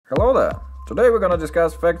Hello there! Today we're gonna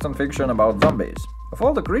discuss facts and fiction about zombies. Of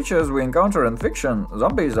all the creatures we encounter in fiction,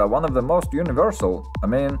 zombies are one of the most universal. I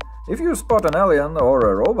mean, if you spot an alien or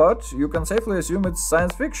a robot, you can safely assume it's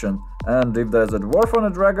science fiction, and if there's a dwarf on a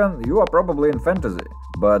dragon, you are probably in fantasy.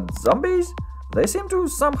 But zombies? They seem to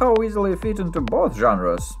somehow easily fit into both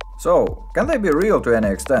genres. So, can they be real to any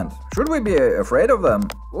extent? Should we be afraid of them?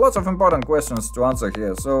 Lots of important questions to answer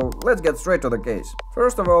here, so let's get straight to the case.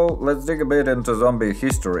 First of all, let's dig a bit into zombie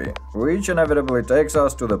history, which inevitably takes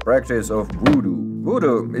us to the practice of voodoo.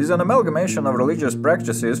 Voodoo is an amalgamation of religious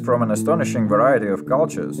practices from an astonishing variety of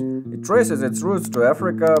cultures. It traces its roots to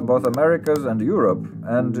Africa, both Americas and Europe,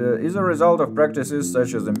 and is a result of practices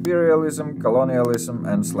such as imperialism, colonialism,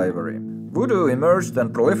 and slavery. Voodoo emerged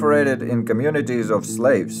and proliferated in communities of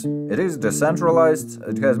slaves. It is decentralized,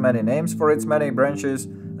 it has many names for its many branches,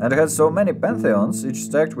 and has so many pantheons, each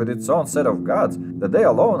stacked with its own set of gods, that they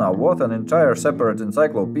alone are worth an entire separate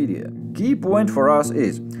encyclopedia. Key point for us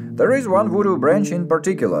is, there is one voodoo branch in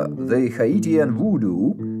particular, the Haitian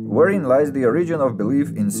voodoo, wherein lies the origin of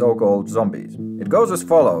belief in so-called zombies. It goes as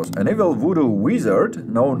follows: an evil voodoo wizard,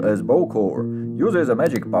 known as Bokor, uses a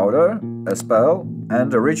magic powder, a spell,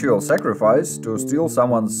 and a ritual sacrifice to steal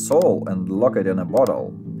someone's soul and lock it in a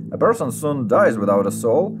bottle. A person soon dies without a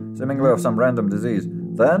soul, seemingly of some random disease.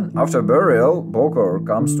 Then, after burial, Bokor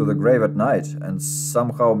comes to the grave at night and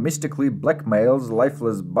somehow mystically blackmails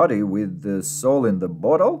lifeless body with the soul in the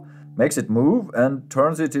bottle, makes it move, and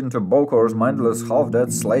turns it into Bokor's mindless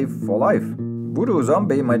half-dead slave for life. Voodoo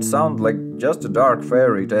zombie might sound like just a dark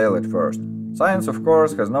fairy tale at first. Science, of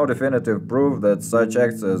course, has no definitive proof that such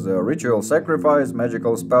acts as a ritual sacrifice,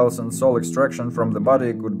 magical spells, and soul extraction from the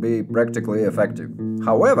body could be practically effective.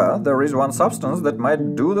 However, there is one substance that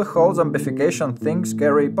might do the whole zombification thing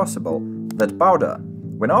scary possible: that powder.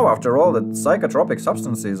 We know, after all, that psychotropic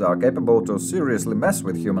substances are capable to seriously mess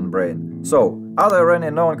with human brain. So, are there any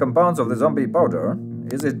known compounds of the zombie powder?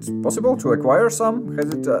 Is it possible to acquire some? Has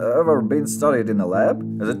it ever been studied in a lab?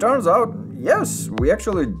 As it turns out, yes, we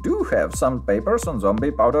actually do have some papers on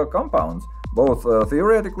zombie powder compounds, both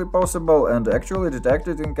theoretically possible and actually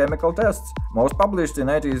detected in chemical tests, most published in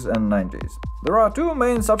 80s and 90s. There are two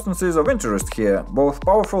main substances of interest here, both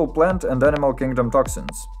powerful plant and animal kingdom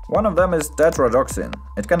toxins. One of them is Tetrodotoxin.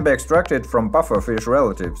 It can be extracted from pufferfish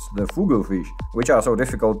relatives, the fugufish, which are so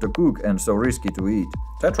difficult to cook and so risky to eat.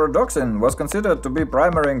 Tetrodotoxin was considered to be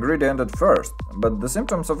primary ingredient at first, but the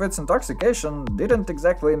symptoms of its intoxication didn't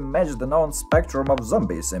exactly match the known spectrum of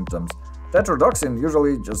zombie symptoms. Tetrodotoxin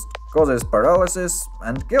usually just causes paralysis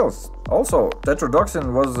and kills. Also,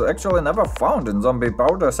 tetrodotoxin was actually never found in zombie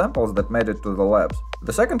powder samples that made it to the labs.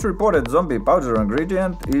 The second reported zombie powder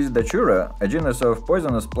ingredient is Datura, a genus of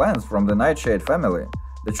poisonous plants from the nightshade family.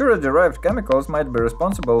 Datura-derived chemicals might be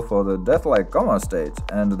responsible for the death-like coma state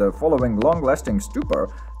and the following long-lasting stupor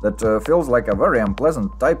that feels like a very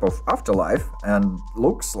unpleasant type of afterlife and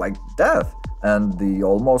looks like death. And the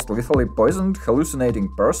almost lethally poisoned, hallucinating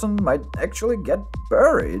person might actually get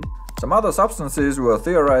buried. Some other substances were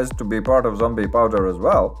theorized to be part of zombie powder as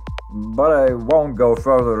well, but I won't go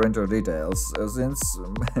further into details, since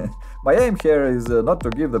my aim here is not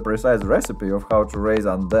to give the precise recipe of how to raise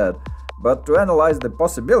undead, but to analyze the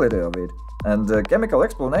possibility of it. And the chemical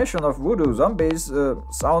explanation of voodoo zombies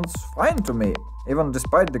sounds fine to me, even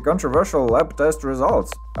despite the controversial lab test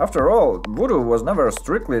results. After all, voodoo was never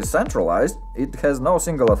strictly centralized, it has no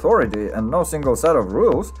single authority and no single set of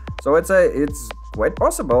rules, so I'd say it's quite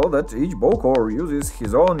possible that each Bokor uses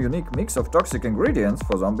his own unique mix of toxic ingredients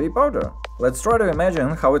for zombie powder. Let's try to imagine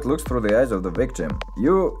how it looks through the eyes of the victim.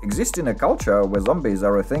 You exist in a culture where zombies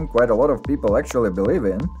are a thing quite a lot of people actually believe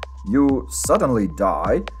in. You suddenly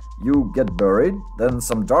die, you get buried, then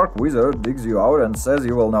some dark wizard digs you out and says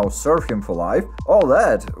you will now serve him for life. All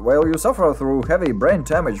that while you suffer through heavy brain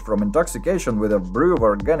damage from intoxication with a brew of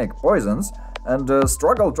organic poisons, and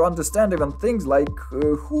struggle to understand even things like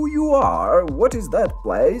who you are, what is that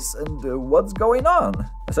place, and what's going on.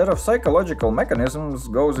 A set of psychological mechanisms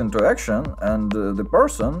goes into action, and the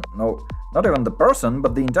person, no, not even the person,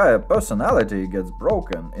 but the entire personality gets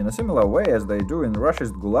broken, in a similar way as they do in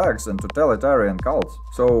Russia's gulags and totalitarian cults.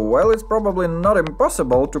 So, while it's probably not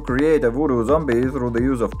impossible to create a voodoo zombie through the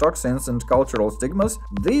use of toxins and cultural stigmas,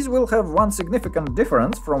 these will have one significant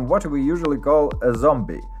difference from what we usually call a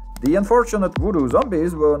zombie. The unfortunate voodoo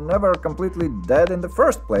zombies were never completely dead in the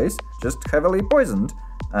first place, just heavily poisoned,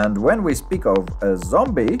 and when we speak of a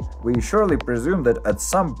zombie, we surely presume that at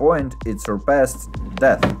some point it surpassed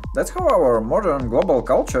death. That's how our modern global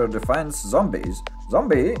culture defines zombies.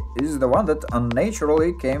 Zombie is the one that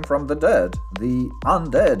unnaturally came from the dead, the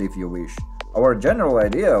undead if you wish. Our general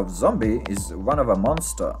idea of zombie is one of a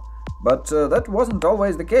monster. But that wasn't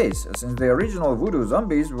always the case, since the original voodoo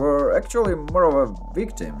zombies were actually more of a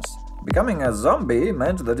victims. Becoming a zombie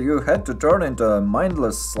meant that you had to turn into a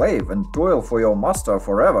mindless slave and toil for your master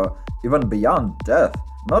forever, even beyond death,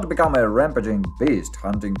 not become a rampaging beast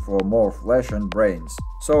hunting for more flesh and brains.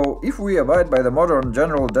 So, if we abide by the modern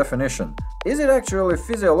general definition, is it actually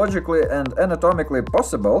physiologically and anatomically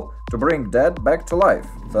possible to bring dead back to life?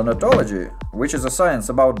 Thanatology, which is a science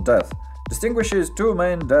about death, distinguishes two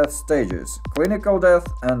main death stages: clinical death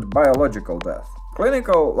and biological death.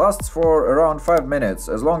 Clinical lasts for around 5 minutes,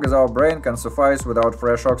 as long as our brain can suffice without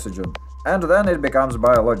fresh oxygen, and then it becomes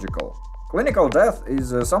biological. Clinical death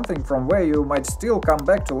is something from where you might still come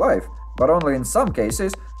back to life, but only in some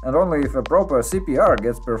cases, and only if a proper CPR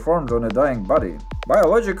gets performed on a dying body.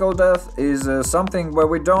 Biological death is something where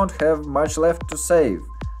we don't have much left to save,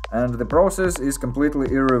 and the process is completely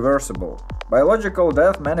irreversible. Biological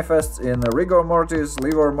death manifests in rigor mortis,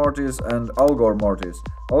 livor mortis, and algor mortis,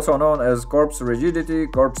 also known as corpse rigidity,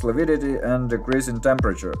 corpse lividity, and decrease in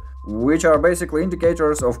temperature, which are basically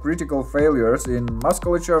indicators of critical failures in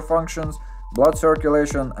musculature functions, blood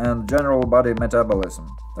circulation, and general body metabolism.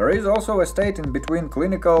 There is also a state in between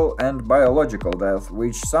clinical and biological death,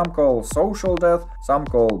 which some call social death, some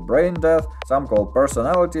call brain death, some call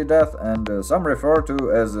personality death, and some refer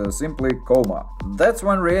to as simply coma. That's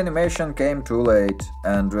when reanimation came too late,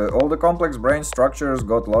 and all the complex brain structures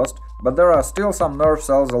got lost, but there are still some nerve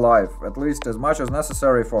cells alive, at least as much as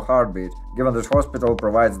necessary for heartbeat, given that hospital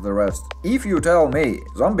provides the rest. If you tell me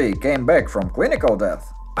zombie came back from clinical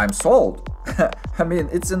death, I'm sold. I mean,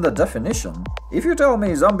 it's in the definition. If you tell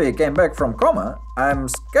me zombie came back from coma, I'm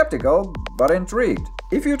skeptical but intrigued.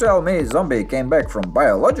 If you tell me zombie came back from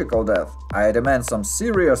biological death, I demand some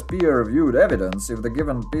serious peer-reviewed evidence if the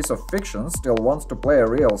given piece of fiction still wants to play a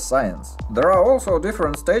real science. There are also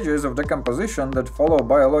different stages of decomposition that follow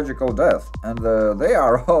biological death, and they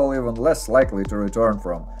are all even less likely to return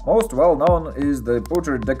from. Most well known is the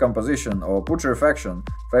putrid decomposition or putrefaction,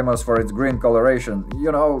 famous for its green coloration,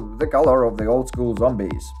 you know, the color of the old-school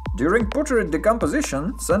zombies. During putrid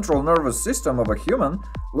decomposition, central nervous system of a human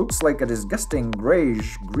looks like a disgusting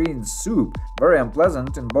grayish-green soup, very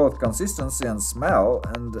unpleasant in both consistency and smell,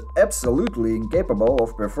 and absolutely incapable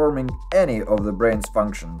of performing any of the brain's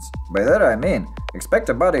functions. By that I mean, expect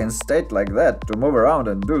a body in state like that to move around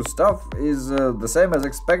and do stuff is the same as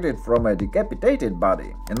expected from a decapitated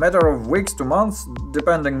body. In matter of weeks to months,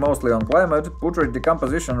 depending mostly on climate, putrid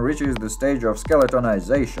decomposition reaches the stage of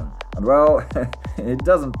skeletonization. And well, it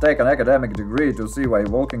doesn't take an academic degree to see why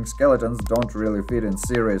walking skeletons don't really fit in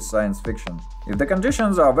serious science fiction. If the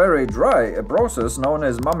conditions are very dry, a process known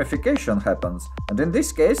as mummification happens, and in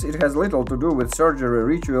this case it has little to do with surgery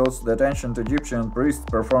rituals that ancient Egyptian priests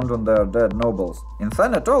performed on their dead nobles. In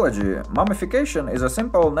Thanatology, mummification is a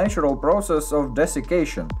simple natural process of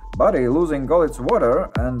desiccation, body losing all its water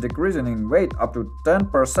and decreasing in weight up to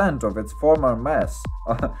 10% of its former mass.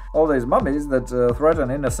 All these mummies that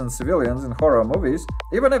threaten innocent civilians in horror movies,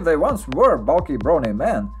 even if they once were bulky brawny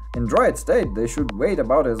men, in dried state they should weigh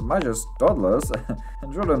about as much as toddlers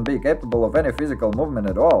and shouldn't be capable of any physical movement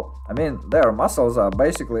at all. I mean, their muscles are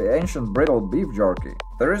basically ancient brittle beef jerky.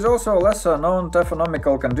 There is also a lesser known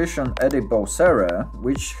taphonomical condition adipocere,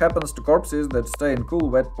 which happens to corpses that stay in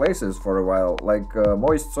cool wet places for a while, like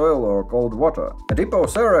moist soil or cold water.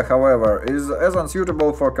 Adipocere, however, is as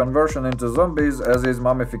unsuitable for conversion into zombies as is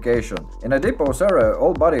mummification. In adipocere,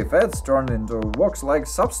 all body fats turn into wax-like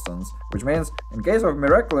substance, which means, in case of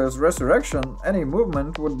miraculous resurrection, any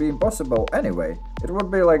movement would be impossible anyway. It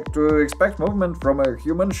would be like to expect movement from a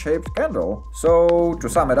human-shaped candle. So, to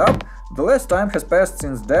sum it up, the less time has passed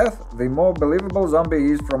since death, the more believable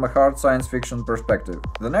zombie is from a hard science fiction perspective.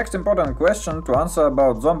 The next important question to answer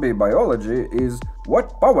about zombie biology is,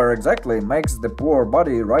 what power exactly makes the poor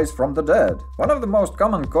body rise from the dead? One of the most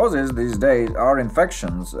common causes these days are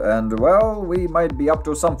infections, and well, we might be up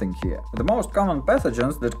to something here. The most common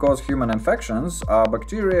pathogens that cause human infections are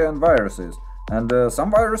bacteria and viruses, and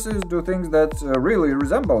some viruses do things that really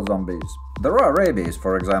resemble zombies. There are rabies,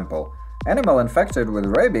 for example. Animal infected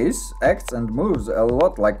with rabies acts and moves a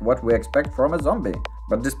lot like what we expect from a zombie.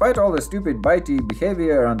 But despite all the stupid bitey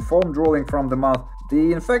behavior and foam drooling from the mouth,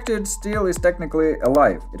 the infected still is technically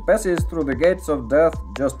alive. It passes through the gates of death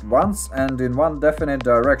just once and in one definite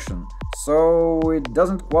direction. So it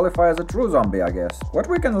doesn't qualify as a true zombie, I guess. What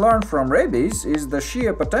we can learn from rabies is the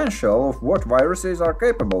sheer potential of what viruses are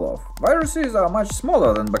capable of. Viruses are much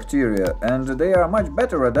smaller than bacteria, and they are much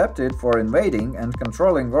better adapted for invading and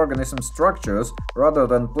controlling organism structures rather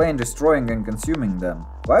than plain destroying and consuming them.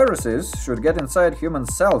 Viruses should get inside human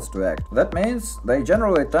cells to act. That means they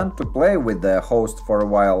generally tend to play with their host for a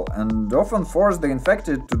while and often force the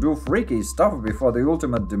infected to do freaky stuff before the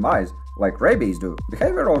ultimate demise, like rabies do.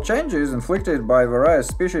 Behavioral changes inflicted by various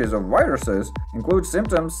species of viruses include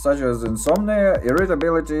symptoms such as insomnia,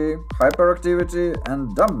 irritability, hyperactivity,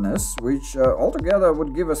 and dumbness, which altogether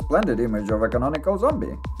would give a splendid image of a canonical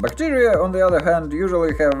zombie. Bacteria, on the other hand,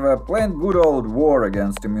 usually have a plain good old war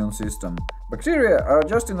against immune system. Bacteria are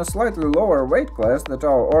just in a slightly lower weight class than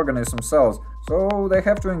our organism cells, so they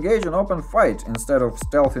have to engage in open fight instead of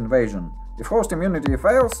stealth invasion. If host immunity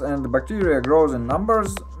fails and bacteria grows in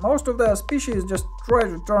numbers, most of their species just try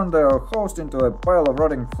to turn their host into a pile of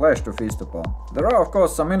rotting flesh to feast upon. There are of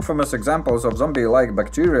course some infamous examples of zombie-like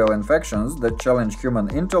bacterial infections that challenge human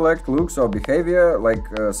intellect, looks or behavior, like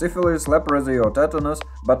syphilis, leprosy or tetanus,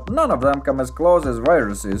 but none of them come as close as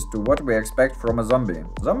viruses to what we expect from a zombie.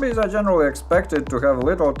 Zombies are generally expected to have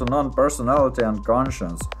little to none personality and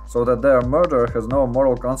conscience, so that their murder has no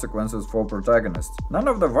moral consequences for protagonists. None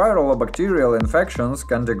of the viral or bacterial infections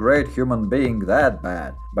can degrade human being that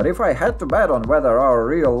bad. But if I had to bet on whether our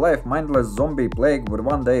real-life mindless zombie plague would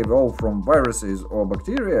one day evolve from viruses or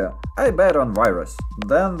bacteria, I bet on virus.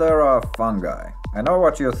 Then there are fungi. I know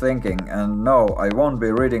what you're thinking, and no, I won't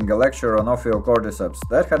be reading a lecture on Ophiocordyceps.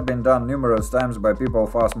 That had been done numerous times by people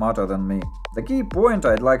far smarter than me. The key point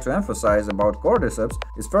I'd like to emphasize about cordyceps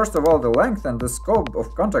is first of all the length and the scope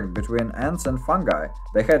of contact between ants and fungi.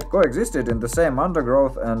 They had coexisted in the same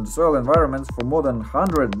undergrowth and soil environments for more than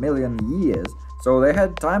 100 million years, so they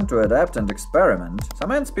had time to adapt and experiment.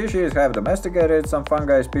 Some ant species have domesticated some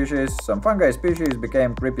fungi species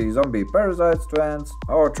became creepy zombie parasites to ants.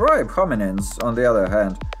 Our tribe, hominins, on the other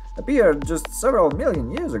hand, appeared just several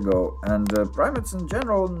million years ago, and primates in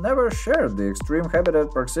general never shared the extreme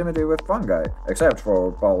habitat proximity with fungi, except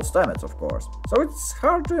for Paul Stamets, of course. So it's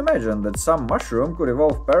hard to imagine that some mushroom could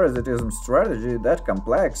evolve parasitism strategy that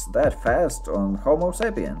complex, that fast on Homo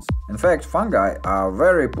sapiens. In fact, fungi are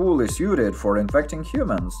very poorly suited for infecting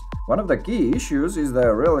humans. One of the key issues is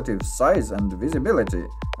their relative size and visibility.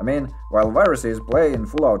 I mean, while viruses play in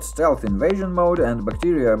full-out stealth invasion mode and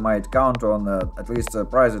bacteria might count on at least a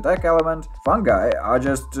prize attack element, fungi are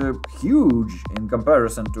just huge in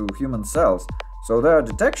comparison to human cells, so their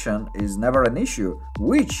detection is never an issue,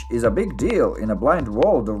 which is a big deal in a blind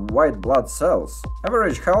world of white blood cells.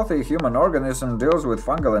 Average healthy human organism deals with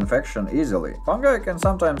fungal infection easily. Fungi can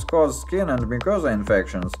sometimes cause skin and mucosa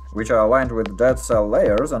infections, which are lined with dead cell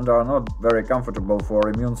layers and are not very comfortable for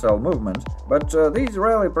immune cell movement, but these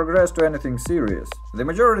rarely progress to anything serious. The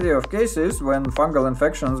majority of cases when fungal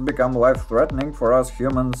infections become life-threatening for us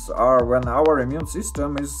humans are when our immune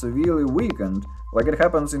system is severely weakened, like it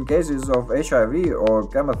happens in cases of HIV or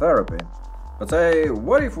chemotherapy. But say,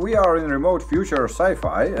 what if we are in remote future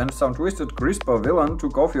sci-fi and some twisted CRISPR villain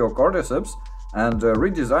took Ophiocordyceps and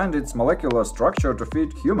redesigned its molecular structure to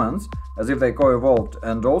fit humans as if they co-evolved,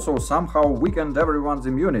 and also somehow weakened everyone's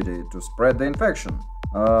immunity to spread the infection?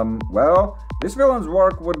 Well, this villain's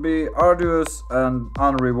work would be arduous and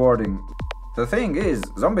unrewarding. The thing is,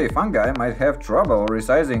 zombie fungi might have trouble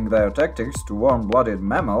resizing their tactics to warm-blooded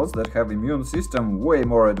mammals that have immune system way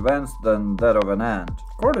more advanced than that of an ant.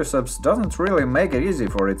 Cordyceps doesn't really make it easy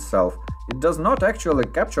for itself. It does not actually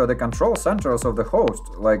capture the control centers of the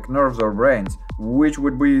host, like nerves or brains, which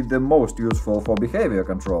would be the most useful for behavior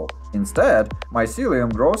control. Instead,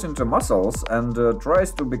 mycelium grows into muscles and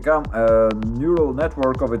tries to become a neural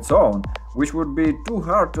network of its own, which would be too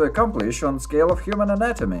hard to accomplish on scale of human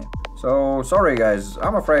anatomy. So, sorry guys,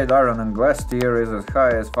 I'm afraid iron and glass tier is as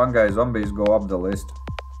high as fungi zombies go up the list.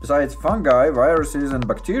 Besides fungi, viruses and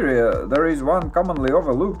bacteria, there is one commonly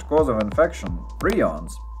overlooked cause of infection: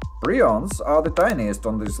 prions. Prions are the tiniest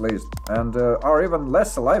on this list, and are even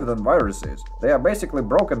less alive than viruses. They are basically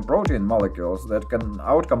broken protein molecules that can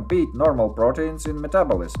outcompete normal proteins in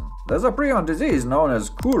metabolism. There's a prion disease known as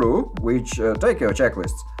Kuru, which, take your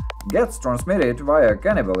checklists, gets transmitted via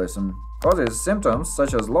cannibalism, causes symptoms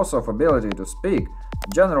such as loss of ability to speak,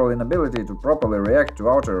 general inability to properly react to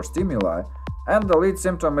outer stimuli, and the lead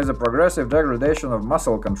symptom is a progressive degradation of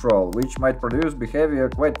muscle control, which might produce behavior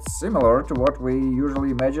quite similar to what we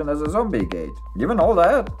usually imagine as a zombie gait. Given all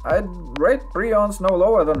that, I'd rate prions no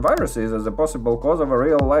lower than viruses as a possible cause of a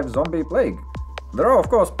real-life zombie plague. There are of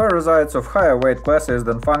course parasites of higher weight classes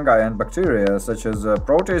than fungi and bacteria, such as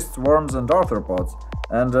protists, worms and arthropods,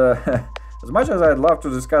 and as much as I'd love to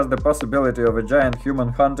discuss the possibility of a giant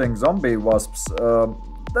human-hunting zombie wasps,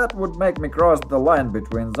 that would make me cross the line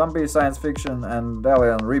between zombie science fiction and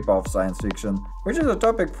alien ripoff science fiction, which is a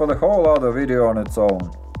topic for the whole other video on its own.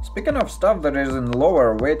 Speaking of stuff that is in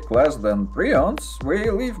lower weight class than prions, we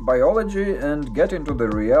leave biology and get into the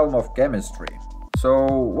realm of chemistry. So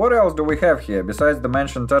what else do we have here besides the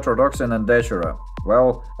mentioned tetrodotoxin and datura?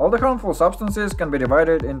 Well, all the harmful substances can be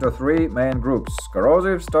divided into three main groups: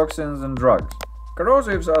 corrosives, toxins, and drugs.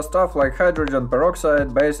 Corrosives are stuff like hydrogen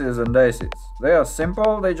peroxide, bases, and acids. They are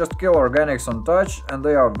simple, they just kill organics on touch, and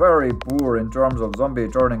they are very poor in terms of zombie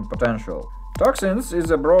turning potential. Toxins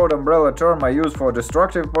is a broad umbrella term I use for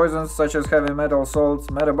destructive poisons such as heavy metal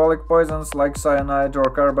salts, metabolic poisons like cyanide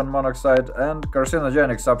or carbon monoxide, and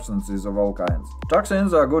carcinogenic substances of all kinds.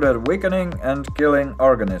 Toxins are good at weakening and killing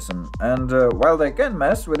organism, and while they can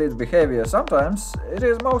mess with its behavior sometimes, it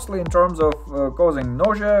is mostly in terms of causing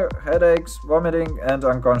nausea, headaches, vomiting, and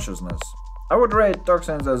unconsciousness. I would rate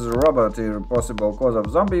toxins as a robot tier possible cause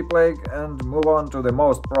of zombie plague and move on to the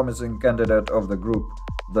most promising candidate of the group,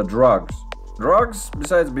 the drugs. Drugs,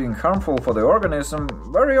 besides being harmful for the organism,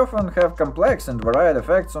 very often have complex and varied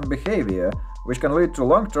effects on behavior, which can lead to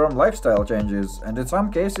long-term lifestyle changes, and in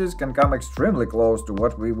some cases can come extremely close to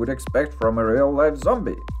what we would expect from a real-life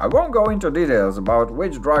zombie. I won't go into details about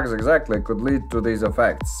which drugs exactly could lead to these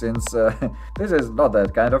effects, since this is not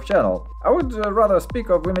that kind of channel. I would rather speak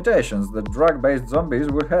of limitations that drug-based zombies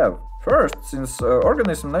would have. First, since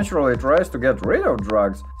organism naturally tries to get rid of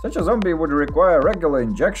drugs, such a zombie would require regular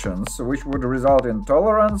injections, which would result in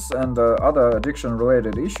tolerance and other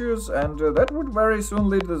addiction-related issues, and that would very soon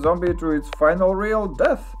lead the zombie to its final real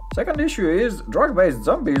death. Second issue is, drug-based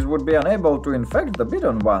zombies would be unable to infect the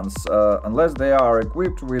bitten ones, unless they are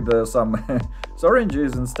equipped with some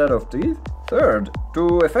syringes instead of teeth. Third,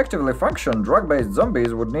 to effectively function, drug-based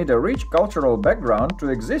zombies would need a rich cultural background to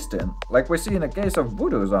exist in, like we see in a case of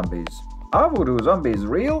voodoo zombies. Are voodoo zombies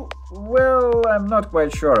real? Well, I'm not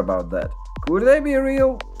quite sure about that. Could they be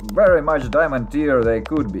real? Very much diamond tier they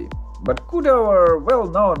could be. But could our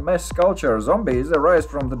well-known mass culture zombies arise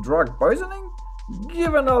from the drug poisoning?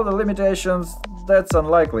 Given all the limitations, that's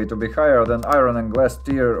unlikely to be higher than iron and glass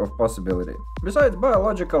tier of possibility. Besides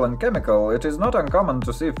biological and chemical, it is not uncommon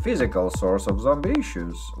to see physical source of zombie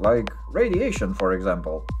issues, like radiation, for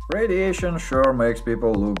example. Radiation sure makes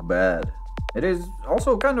people look bad. It is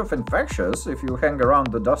also kind of infectious if you hang around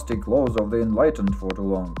the dusty clothes of the enlightened for too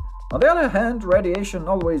long. On the other hand, radiation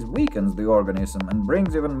always weakens the organism and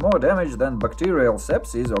brings even more damage than bacterial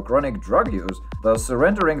sepsis or chronic drug use, thus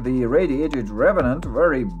rendering the irradiated revenant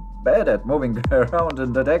very bad at moving around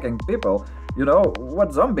and attacking people. You know,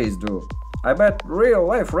 what zombies do. I bet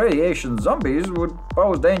real-life radiation zombies would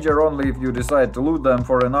pose danger only if you decide to loot them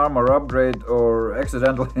for an armor upgrade or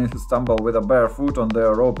accidentally stumble with a bare foot on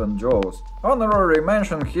their open jaws. Honorary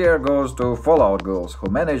mention here goes to Fallout ghouls, who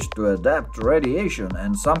managed to adapt to radiation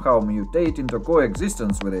and somehow mutate into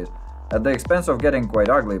coexistence with it, at the expense of getting quite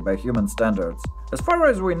ugly by human standards. As far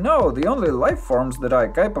as we know, the only life forms that are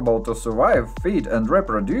capable to survive, feed, and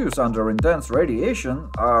reproduce under intense radiation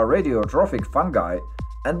are radiotrophic fungi,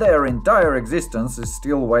 and their entire existence is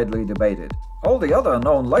still widely debated. All the other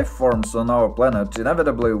known life forms on our planet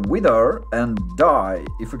inevitably wither and die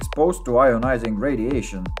if exposed to ionizing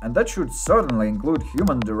radiation, and that should certainly include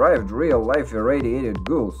human-derived real-life irradiated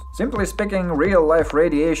ghouls. Simply speaking, real-life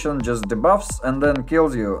radiation just debuffs and then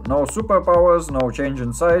kills you. No superpowers, no change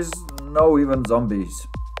in size, no even zombies.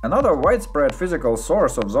 Another widespread physical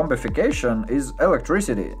source of zombification is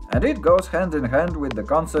electricity, and it goes hand in hand with the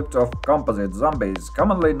concept of composite zombies,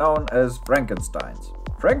 commonly known as Frankensteins.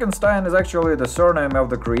 Frankenstein is actually the surname of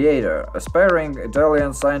the creator, aspiring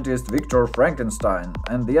Italian scientist Victor Frankenstein,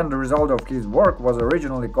 and the end result of his work was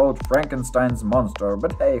originally called Frankenstein's monster,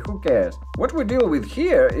 but hey, who cares? What we deal with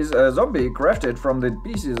here is a zombie crafted from the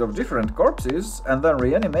pieces of different corpses and then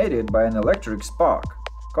reanimated by an electric spark.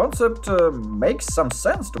 Concept makes some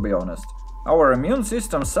sense, to be honest. Our immune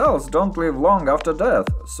system cells don't live long after death,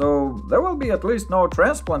 so there will be at least no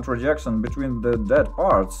transplant rejection between the dead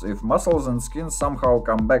parts if muscles and skin somehow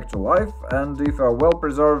come back to life and if a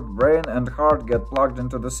well-preserved brain and heart get plugged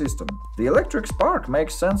into the system. The electric spark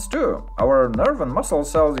makes sense too. Our nerve and muscle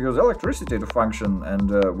cells use electricity to function, and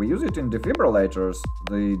we use it in defibrillators,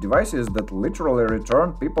 the devices that literally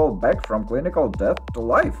return people back from clinical death to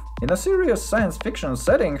life. In a serious science fiction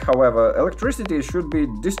setting, however, electricity should be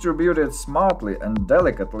distributed smartly and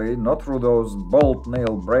delicately, not through those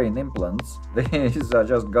bolt-nail brain implants. These are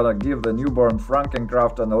just gonna give the newborn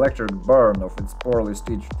Frankencraft an electric burn of its poorly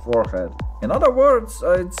stitched forehead. In other words,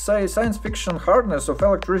 I'd say science fiction hardness of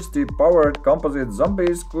electricity-powered composite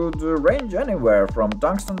zombies could range anywhere from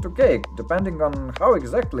tungsten to cake, depending on how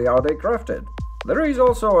exactly are they crafted. There is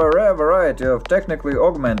also a rare variety of technically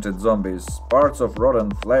augmented zombies, parts of rotten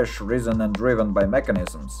flesh risen and driven by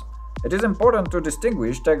mechanisms. It is important to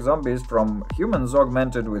distinguish tech zombies from humans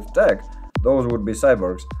augmented with tech, those would be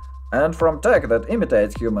cyborgs, and from tech that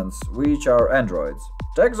imitates humans, which are androids.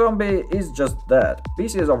 Tech zombie is just that,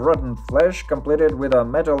 pieces of rotten flesh completed with a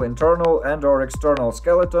metal internal and/or external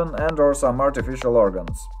skeleton and/or some artificial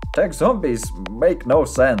organs. Tech zombies make no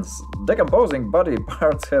sense. Decomposing body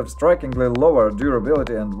parts have strikingly lower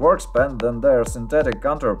durability and work span than their synthetic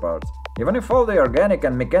counterparts. Even if all the organic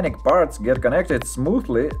and mechanic parts get connected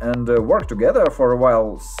smoothly and work together for a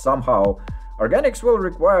while somehow, organics will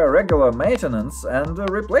require regular maintenance and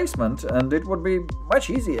replacement, and it would be much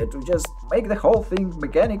easier to just make the whole thing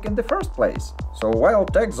mechanic in the first place. So while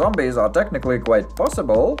tech zombies are technically quite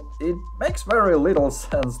possible, it makes very little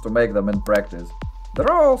sense to make them in practice. There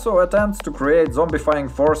are also attempts to create zombifying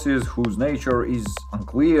forces whose nature is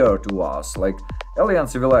unclear to us, like alien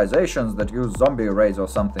civilizations that use zombie rays or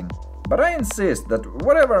something. But I insist that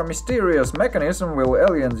whatever mysterious mechanism will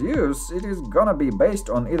aliens use, it is gonna be based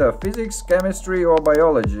on either physics, chemistry or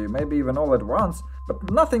biology, maybe even all at once,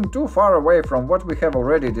 but nothing too far away from what we have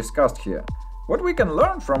already discussed here. What we can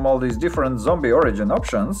learn from all these different zombie origin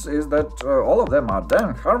options is that all of them are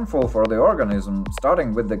damn harmful for the organism,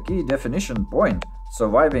 starting with the key definition point: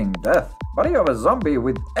 surviving death. Body of a zombie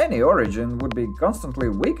with any origin would be constantly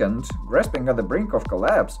weakened, grasping at the brink of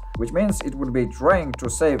collapse, which means it would be trying to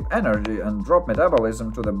save energy and drop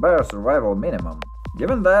metabolism to the bare survival minimum.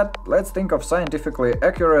 Given that, let's think of scientifically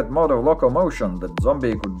accurate mode of locomotion that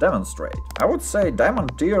zombie could demonstrate. I would say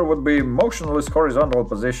diamond tier would be motionless horizontal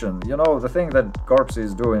position, you know, the thing that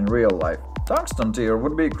corpses do in real life. Tungsten tier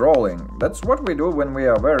would be crawling. That's what we do when we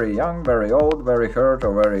are very young, very old, very hurt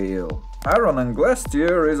or very ill. Iron and glass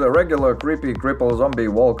tier is a regular creepy cripple zombie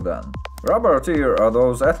walk then. Rubber tier are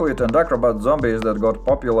those athlete and acrobat zombies that got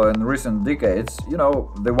popular in recent decades, you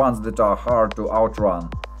know, the ones that are hard to outrun.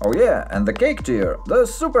 Oh yeah, and the cake tier, the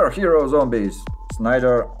superhero zombies.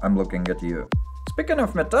 Snyder, I'm looking at you. Speaking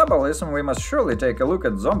of metabolism, we must surely take a look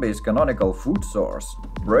at zombies' canonical food source: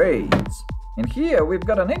 brains. In here, we've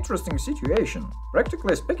got an interesting situation.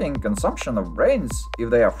 Practically speaking, consumption of brains, if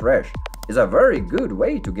they are fresh, is a very good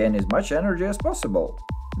way to gain as much energy as possible.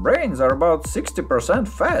 Brains are about 60%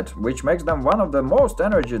 fat, which makes them one of the most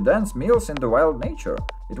energy-dense meals in the wild nature.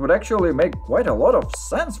 It would actually make quite a lot of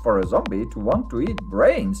sense for a zombie to want to eat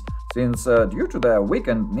brains, since due to their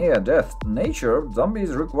weakened near-death nature,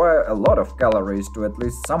 zombies require a lot of calories to at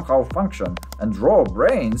least somehow function, and raw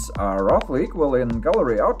brains are roughly equal in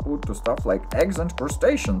calorie output to stuff like eggs and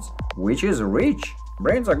crustaceans, which is rich.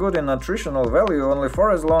 Brains are good in nutritional value only for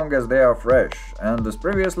as long as they are fresh, and as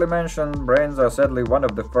previously mentioned, brains are sadly one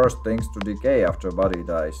of the first things to decay after body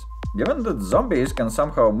dies. Given that zombies can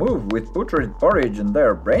somehow move with putrid porridge in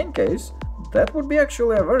their brain case, that would be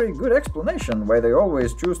actually a very good explanation why they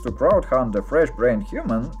always choose to crowd hunt a fresh-brained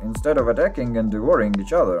human instead of attacking and devouring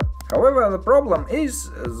each other. However, the problem is,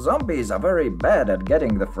 zombies are very bad at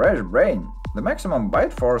getting the fresh brain. The maximum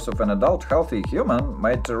bite force of an adult healthy human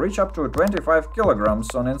might reach up to 25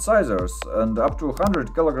 kilograms on incisors and up to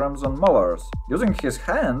 100 kilograms on molars. Using his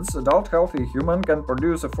hands, adult healthy human can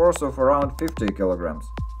produce a force of around 50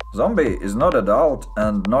 kilograms. Zombie is not adult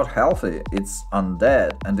and not healthy, it's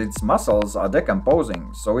undead, and its muscles are decomposing,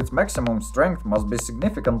 so its maximum strength must be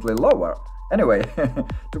significantly lower. Anyway,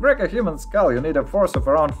 to crack a human skull you need a force of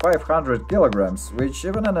around 500 kilograms, which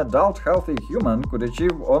even an adult healthy human could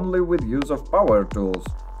achieve only with use of power tools.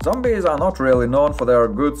 Zombies are not really known for their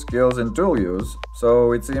good skills in tool use,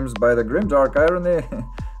 so it seems by the grimdark irony,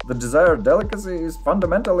 the desired delicacy is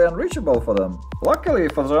fundamentally unreachable for them. Luckily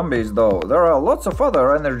for zombies though, there are lots of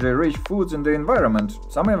other energy-rich foods in the environment,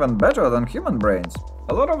 some even better than human brains.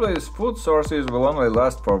 A lot of these food sources will only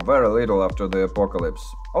last for very little after the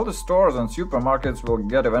apocalypse. All the stores and supermarkets will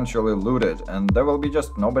get eventually looted, and there will be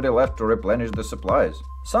just nobody left to replenish the supplies.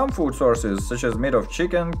 Some food sources, such as meat of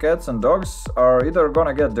chicken, cats and dogs, are either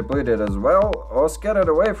gonna get depleted as well, or scattered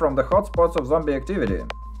away from the hotspots of zombie activity.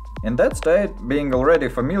 In that state, being already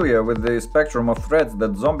familiar with the spectrum of threats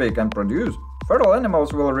that zombie can produce, fertile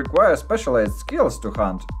animals will require specialized skills to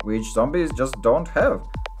hunt, which zombies just don't have.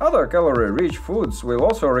 Other calorie-rich foods will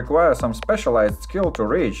also require some specialized skill to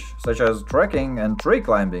reach, such as trekking and tree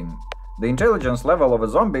climbing. The intelligence level of a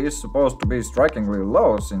zombie is supposed to be strikingly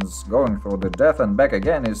low, since going through the death and back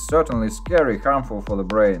again is certainly scary harmful for the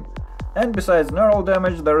brain. And besides neural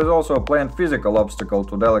damage, there is also a plain physical obstacle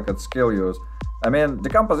to delicate skill use. I mean,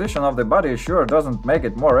 decomposition of the body sure doesn't make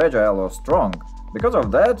it more agile or strong. Because of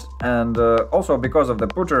that, and also because of the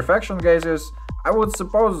putrefaction gases, I would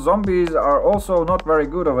suppose zombies are also not very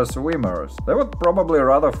good of swimmers. They would probably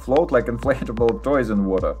rather float like inflatable toys in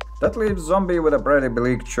water. That leaves zombie with a pretty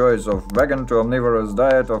bleak choice of vegan to omnivorous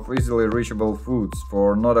diet of easily reachable foods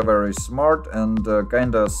for not a very smart and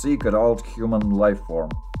kinda sick adult human life form.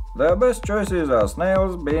 Their best choices are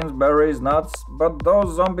snails, beans, berries, nuts, but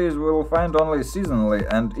those zombies will find only seasonally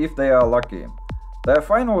and if they are lucky. Their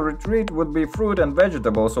final retreat would be fruit and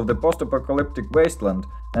vegetables of the post-apocalyptic wasteland,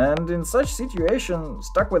 and in such situation,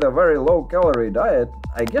 stuck with a very low-calorie diet,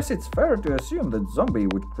 I guess it's fair to assume that zombie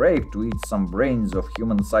would crave to eat some brains of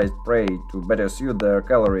human-sized prey to better suit their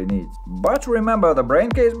calorie needs. But remember the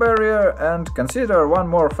brain case barrier and consider one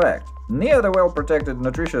more fact. Near the well-protected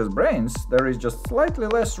nutritious brains, there is just slightly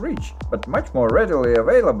less rich, but much more readily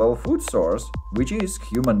available food source, which is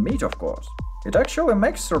human meat, of course. It actually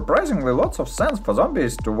makes surprisingly lots of sense for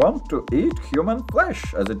zombies to want to eat human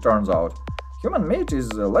flesh, as it turns out. Human meat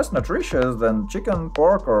is less nutritious than chicken,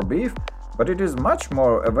 pork or beef, but it is much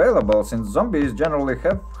more available since zombies generally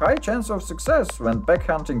have high chance of success when pack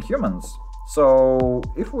hunting humans. So,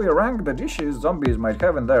 if we rank the dishes zombies might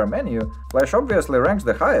have in their menu, flesh obviously ranks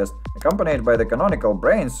the highest, accompanied by the canonical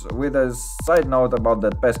brains, with a side note about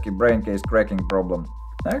that pesky brain case cracking problem.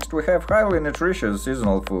 Next, we have highly nutritious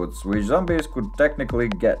seasonal foods, which zombies could technically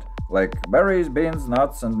get, like berries, beans,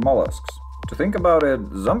 nuts, and mollusks. To think about it,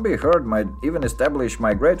 zombie herd might even establish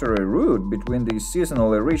migratory route between these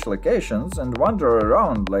seasonally rich locations and wander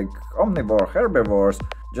around like omnivore herbivores,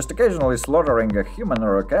 just occasionally slaughtering a human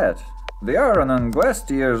or a cat. The iron and glass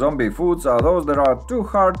tier zombie foods are those that are too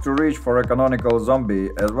hard to reach for a canonical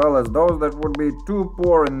zombie, as well as those that would be too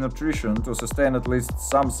poor in nutrition to sustain at least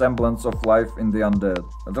some semblance of life in the undead.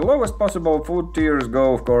 The lowest possible food tiers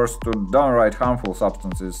go, of course, to downright harmful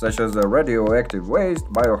substances, such as radioactive waste,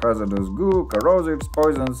 biohazardous goo, corrosives,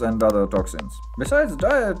 poisons, and other toxins. Besides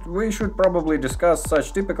diet, we should probably discuss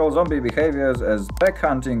such typical zombie behaviors as pack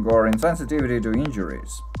hunting or insensitivity to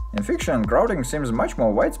injuries. In fiction, crowding seems much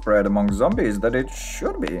more widespread among zombies than it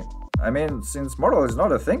should be. I mean, since mortal is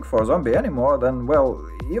not a thing for zombie anymore, then, well,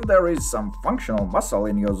 if there is some functional muscle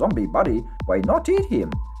in your zombie body, why not eat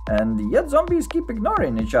him? And yet zombies keep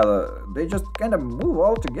ignoring each other, they just kinda move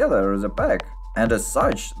all together as a pack, and as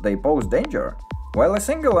such, they pose danger. While a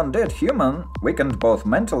single undead human, weakened both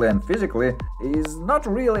mentally and physically, is not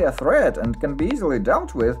really a threat and can be easily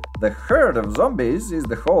dealt with, the herd of zombies is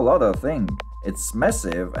the whole other thing. It's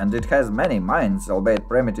massive, and it has many minds, albeit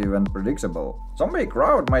primitive and predictable. Zombie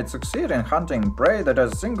crowd might succeed in hunting prey that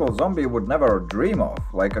a single zombie would never dream of,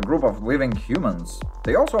 like a group of living humans.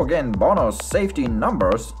 They also gain bonus safety in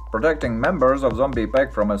numbers, protecting members of zombie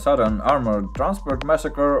pack from a sudden armored transport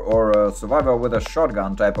massacre or a survivor with a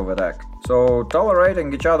shotgun type of attack. So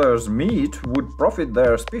tolerating each other's meat would profit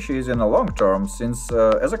their species in the long term, since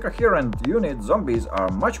as a coherent unit zombies are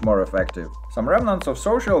much more effective. Some remnants of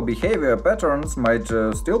social behavior patterns might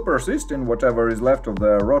still persist in whatever is left of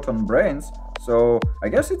their rotten brains, so I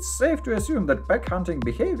guess it's safe to assume that pack hunting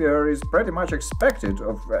behavior is pretty much expected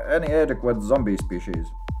of any adequate zombie species.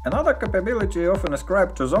 Another capability often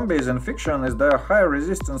ascribed to zombies in fiction is their high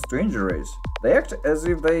resistance to injuries. They act as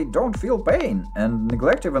if they don't feel pain and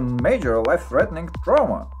neglect even major life-threatening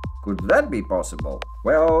trauma. Could that be possible?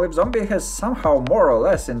 Well, if zombie has somehow more or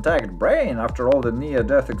less intact brain after all the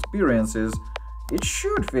near-death experiences, it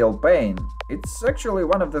should feel pain. It's actually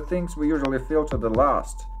one of the things we usually feel to the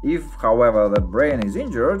last. If, however, that brain is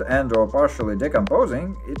injured and or partially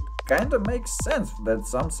decomposing, it kinda makes sense that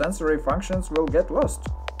some sensory functions will get lost.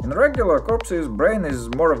 In regular corpses, brain is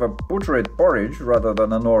more of a putrid porridge rather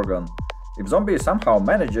than an organ. If zombie somehow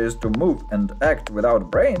manages to move and act without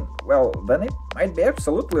brain, well, then it might be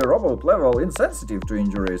absolutely robot-level insensitive to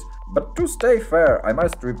injuries. But to stay fair, I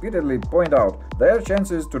must repeatedly point out, their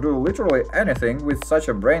chances to do literally anything with such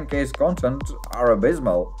a brain case content are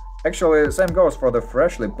abysmal. Actually, same goes for the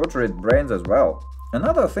freshly putrid brains as well.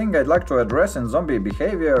 Another thing I'd like to address in zombie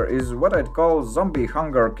behavior is what I'd call zombie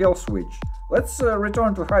hunger kill switch. Let's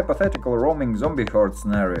return to hypothetical roaming zombie horde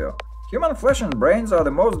scenario. Human flesh and brains are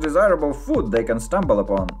the most desirable food they can stumble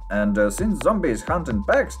upon, and since zombies hunt in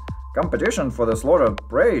packs, competition for the slaughtered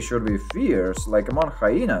prey should be fierce, like among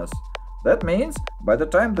hyenas. That means, by the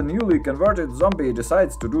time the newly converted zombie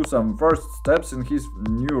decides to do some first steps in his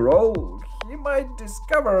new role, he might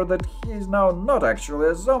discover that he is now not actually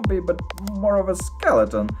a zombie, but more of a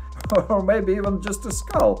skeleton, or maybe even just a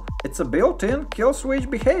skull. It's a built-in kill switch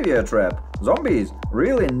behavior trap. Zombies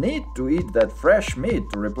really need to eat that fresh meat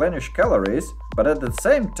to replenish calories, but at the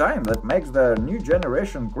same time that makes their new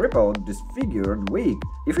generation crippled, disfigured, weak,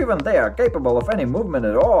 if even they are capable of any movement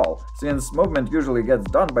at all, since movement usually gets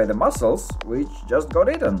done by the muscles, which just got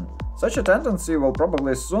eaten. Such a tendency will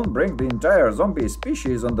probably soon bring the entire zombie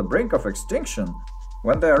species on the brink of extinction.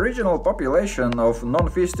 When the original population of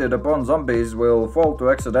non-feasted upon zombies will fall to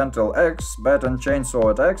accidental eggs, bat and chainsaw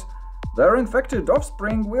attacks, their infected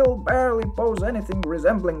offspring will barely pose anything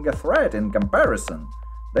resembling a threat in comparison.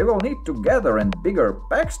 They will need to gather in bigger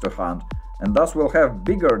packs to hunt, and thus will have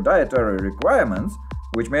bigger dietary requirements,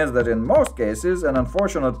 which means that in most cases an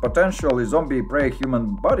unfortunate potentially zombie prey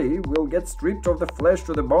human body will get stripped of the flesh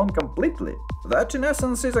to the bone completely. That in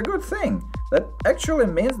essence is a good thing. That actually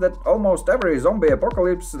means that almost every zombie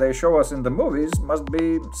apocalypse they show us in the movies must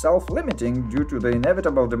be self-limiting due to the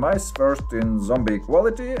inevitable demise first in zombie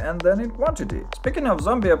quality and then in quantity. Speaking of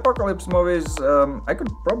zombie apocalypse movies, I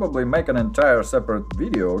could probably make an entire separate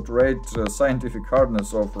video to rate scientific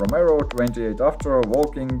hardness of Romero, 28 After,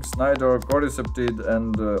 Walking, Snyder, Cordyceptid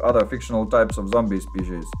and other fictional types of zombie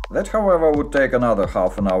species. That however would take another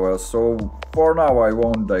half an hour, so for now I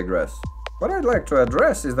won't digress. What I'd like to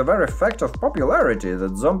address is the very fact of popularity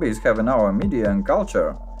that zombies have in our media and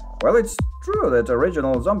culture. While it's true that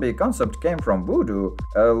original zombie concept came from voodoo,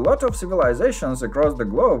 a lot of civilizations across the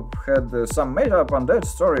globe had some made-up undead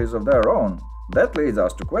stories of their own. That leads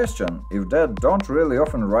us to question, if dead don't really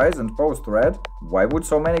often rise and pose threat, why would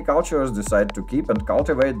so many cultures decide to keep and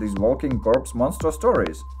cultivate these walking corpse monster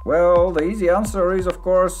stories? Well, the easy answer is of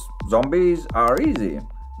course, zombies are easy.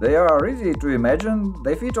 They are easy to imagine,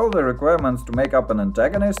 they fit all the requirements to make up an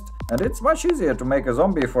antagonist, and it's much easier to make a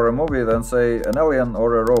zombie for a movie than, say, an alien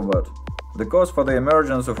or a robot. The cause for the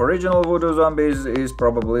emergence of original voodoo zombies is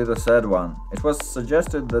probably the sad one. It was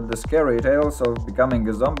suggested that the scary tales of becoming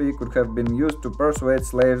a zombie could have been used to persuade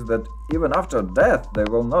slaves that even after death they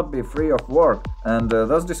will not be free of work, and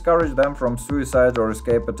thus discourage them from suicide or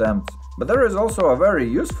escape attempts. But there is also a very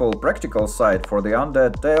useful practical side for the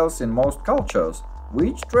undead tales in most cultures,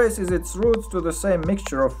 which traces its roots to the same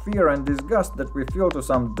mixture of fear and disgust that we feel to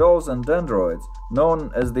some dolls and androids, known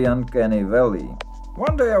as the uncanny valley.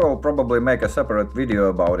 One day I will probably make a separate video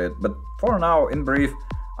about it, but for now, in brief,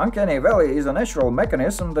 uncanny valley is a natural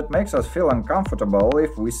mechanism that makes us feel uncomfortable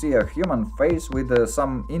if we see a human face with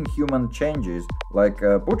some inhuman changes, like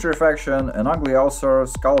putrefaction, an ugly ulcer,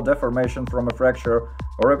 skull deformation from a fracture,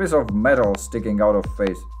 or a piece of metal sticking out of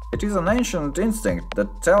face. It is an ancient instinct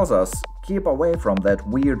that tells us, keep away from that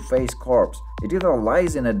weird face corpse. It either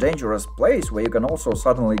lies in a dangerous place where you can also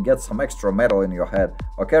suddenly get some extra metal in your head,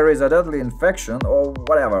 or carries a deadly infection, or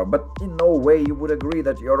whatever, but in no way you would agree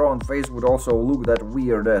that your own face would also look that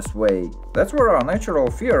weird-ass way. That's where our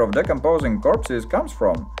natural fear of decomposing corpses comes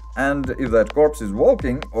from. And if that corpse is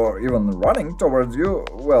walking, or even running towards you,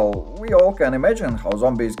 well, we all can imagine how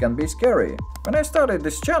zombies can be scary. When I started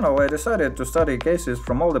this channel, I decided to study cases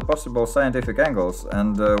from all the possible scientific angles,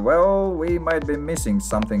 and well, we might be missing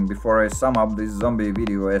something before I sum up this zombie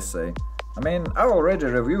video essay. I mean, I've already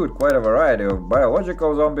reviewed quite a variety of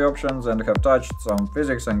biological zombie options and have touched some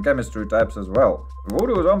physics and chemistry types as well.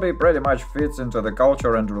 Voodoo zombie pretty much fits into the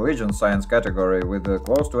culture and religion science category with a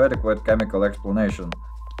close to adequate chemical explanation.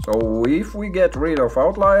 So if we get rid of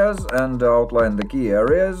outliers and outline the key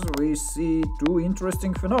areas, we see two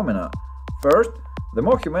interesting phenomena. First, the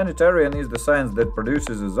more humanitarian is the science that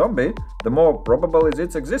produces a zombie, the more probable is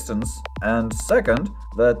its existence, and second,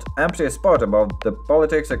 that empty spot above the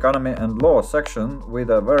politics, economy and law section with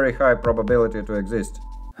a very high probability to exist.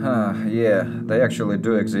 Yeah, they actually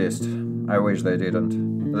do exist. I wish they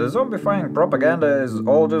didn't. The zombifying propaganda is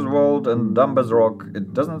old as world and dumb as rock.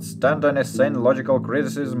 It doesn't stand any sane logical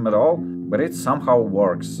criticism at all, but it somehow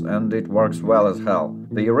works, and it works well as hell.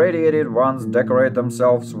 The irradiated ones decorate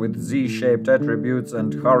themselves with Z-shaped attributes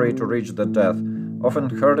and hurry to reach the death, often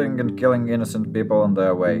hurting and killing innocent people on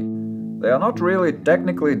their way. They are not really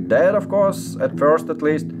technically dead, of course, at first at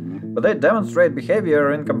least, but they demonstrate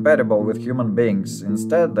behavior incompatible with human beings.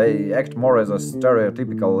 Instead, they act more as a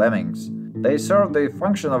stereotypical lemmings. They serve the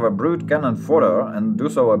function of a brute cannon fodder and do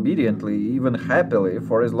so obediently, even happily,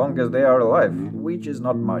 for as long as they are alive, which is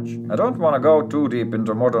not much. I don't want to go too deep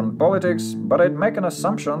into modern politics, but I'd make an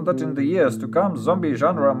assumption that in the years to come, zombie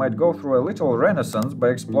genre might go through a little renaissance by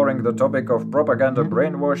exploring the topic of propaganda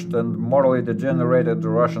brainwashed and morally degenerated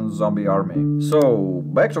Russian zombie army. So,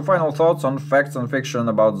 back to final thoughts on facts and fiction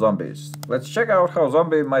about zombies. Let's check out how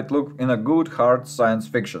zombie might look in a good hard science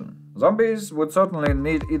fiction. Zombies would certainly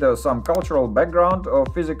need either some cultural background or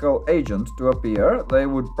physical agent to appear. They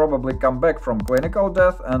would probably come back from clinical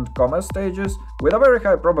death and coma stages. With a very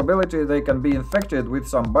high probability they can be infected with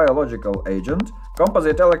some biological agent.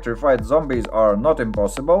 Composite electrified zombies are not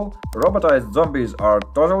impossible. Robotized zombies are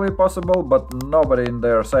totally possible, but nobody in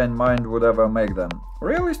their sane mind would ever make them.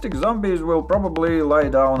 Realistic zombies will probably lie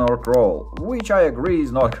down or crawl, which I agree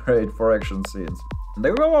is not great for action scenes. They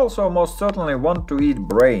will also most certainly want to eat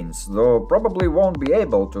brains, though probably won't be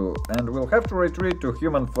able to, and will have to retreat to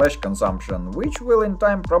human flesh consumption, which will in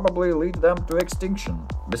time probably lead them to extinction.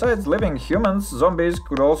 Besides living humans, zombies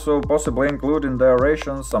could also possibly include in their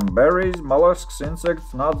rations some berries, mollusks,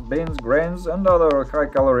 insects, nuts, beans, grains, and other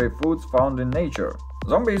high-calorie foods found in nature.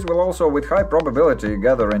 Zombies will also with high probability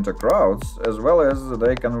gather into crowds, as well as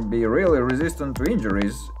they can be really resistant to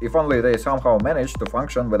injuries, if only they somehow manage to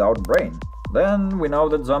function without brain. Then we know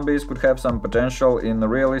that zombies could have some potential in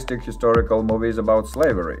realistic historical movies about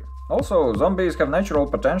slavery. Also, zombies have natural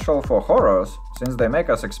potential for horrors, since they make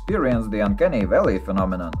us experience the uncanny valley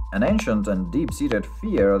phenomenon, an ancient and deep-seated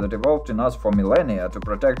fear that evolved in us for millennia to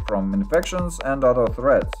protect from infections and other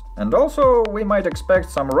threats. And also, we might expect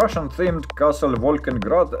some Russian-themed Castle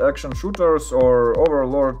Volkengrad action shooters or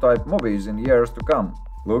Overlord-type movies in years to come.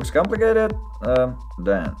 Looks complicated?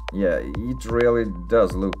 Damn. Yeah, it really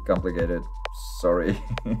does look complicated. Sorry.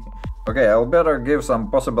 Okay, I'll better give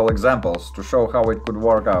some possible examples to show how it could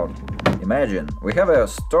work out. Imagine, we have a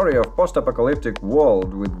story of post-apocalyptic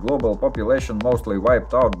world with global population mostly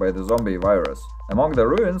wiped out by the zombie virus. Among the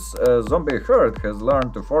ruins, a zombie herd has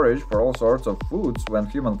learned to forage for all sorts of foods when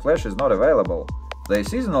human flesh is not available. They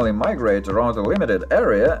seasonally migrate around a limited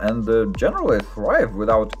area and generally thrive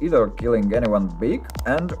without either killing anyone big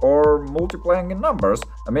and/or multiplying in numbers.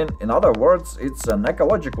 I mean, in other words, it's an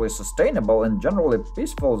ecologically sustainable and generally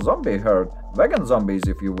peaceful zombie herd, vegan zombies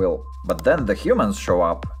if you will. But then the humans show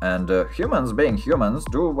up, and humans being humans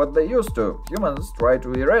do what they used to. Humans try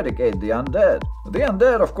to eradicate the undead. The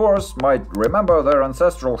undead, of course, might remember their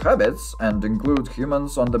ancestral habits and include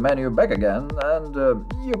humans on the menu back again, and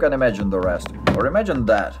you can imagine the rest. Or imagine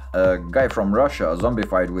that, a guy from Russia,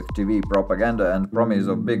 zombified with TV propaganda and promise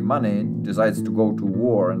of big money, decides to go to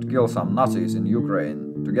war and kill some Nazis in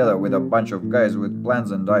Ukraine, together with a bunch of guys with plans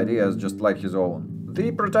and ideas just like his own.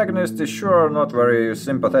 The protagonist is sure not very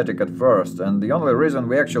sympathetic at first, and the only reason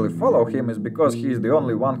we actually follow him is because he is the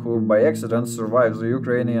only one who by accident survives the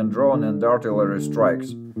Ukrainian drone and artillery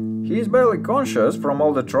strikes. He is barely conscious from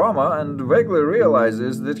all the trauma and vaguely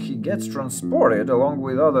realizes that he gets transported along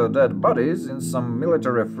with other dead bodies in some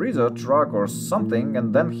military freezer truck or something,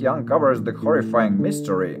 and then he uncovers the horrifying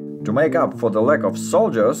mystery. To make up for the lack of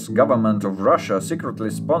soldiers, government of Russia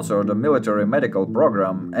secretly sponsored a military medical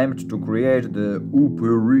program aimed to create the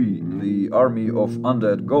Upyri, the army of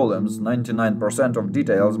undead golems, 99% of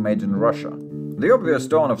details made in Russia. The obvious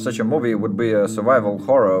tone of such a movie would be a survival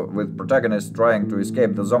horror with protagonists trying to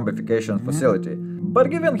escape the zombification facility,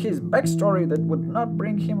 but given his backstory that would not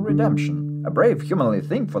bring him redemption. A brave humanly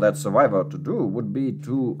thing for that survivor to do would be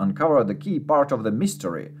to uncover the key part of the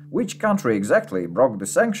mystery. Which country exactly broke the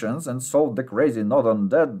sanctions and sold the crazy northern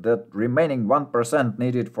dead that remaining 1%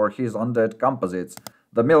 needed for his undead composites,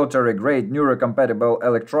 the military-grade neurocompatible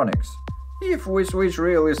electronics? If we switch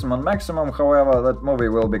realism on maximum, however, that movie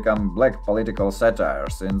will become black political satire,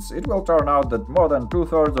 since it will turn out that more than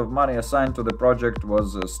 2/3 of money assigned to the project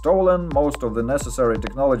was stolen, most of the necessary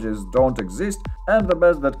technologies don't exist, and the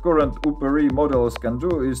best that current Upyri models can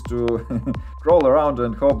do is to crawl around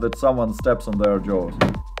and hope that someone steps on their jaws.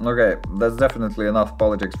 Okay, that's definitely enough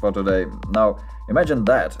politics for today. Now, imagine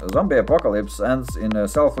that. A zombie apocalypse ends in a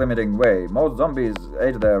self-limiting way. Most zombies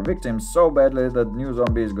ate their victims so badly that new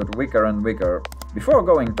zombies got weaker and weaker. Before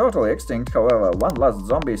going totally extinct, however, one last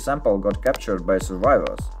zombie sample got captured by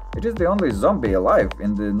survivors. It is the only zombie alive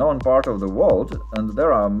in the known part of the world, and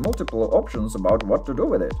there are multiple options about what to do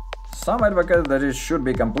with it. Some advocate that it should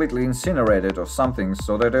be completely incinerated or something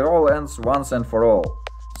so that it all ends once and for all.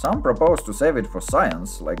 Some propose to save it for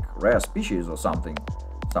science, like rare species or something.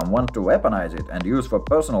 Some want to weaponize it and use for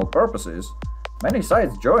personal purposes. Many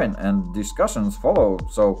sides join and discussions follow,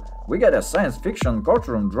 so we get a science fiction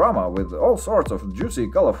courtroom drama with all sorts of juicy,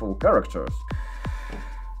 colorful characters.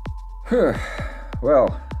 Well,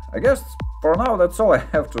 I guess for now that's all I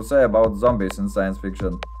have to say about zombies in science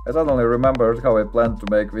fiction. I suddenly remembered how I planned to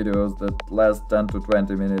make videos that last 10 to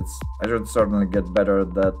 20 minutes. I should certainly get better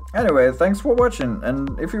at that. Anyway, thanks for watching,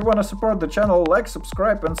 and if you wanna support the channel, like,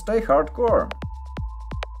 subscribe and stay hardcore.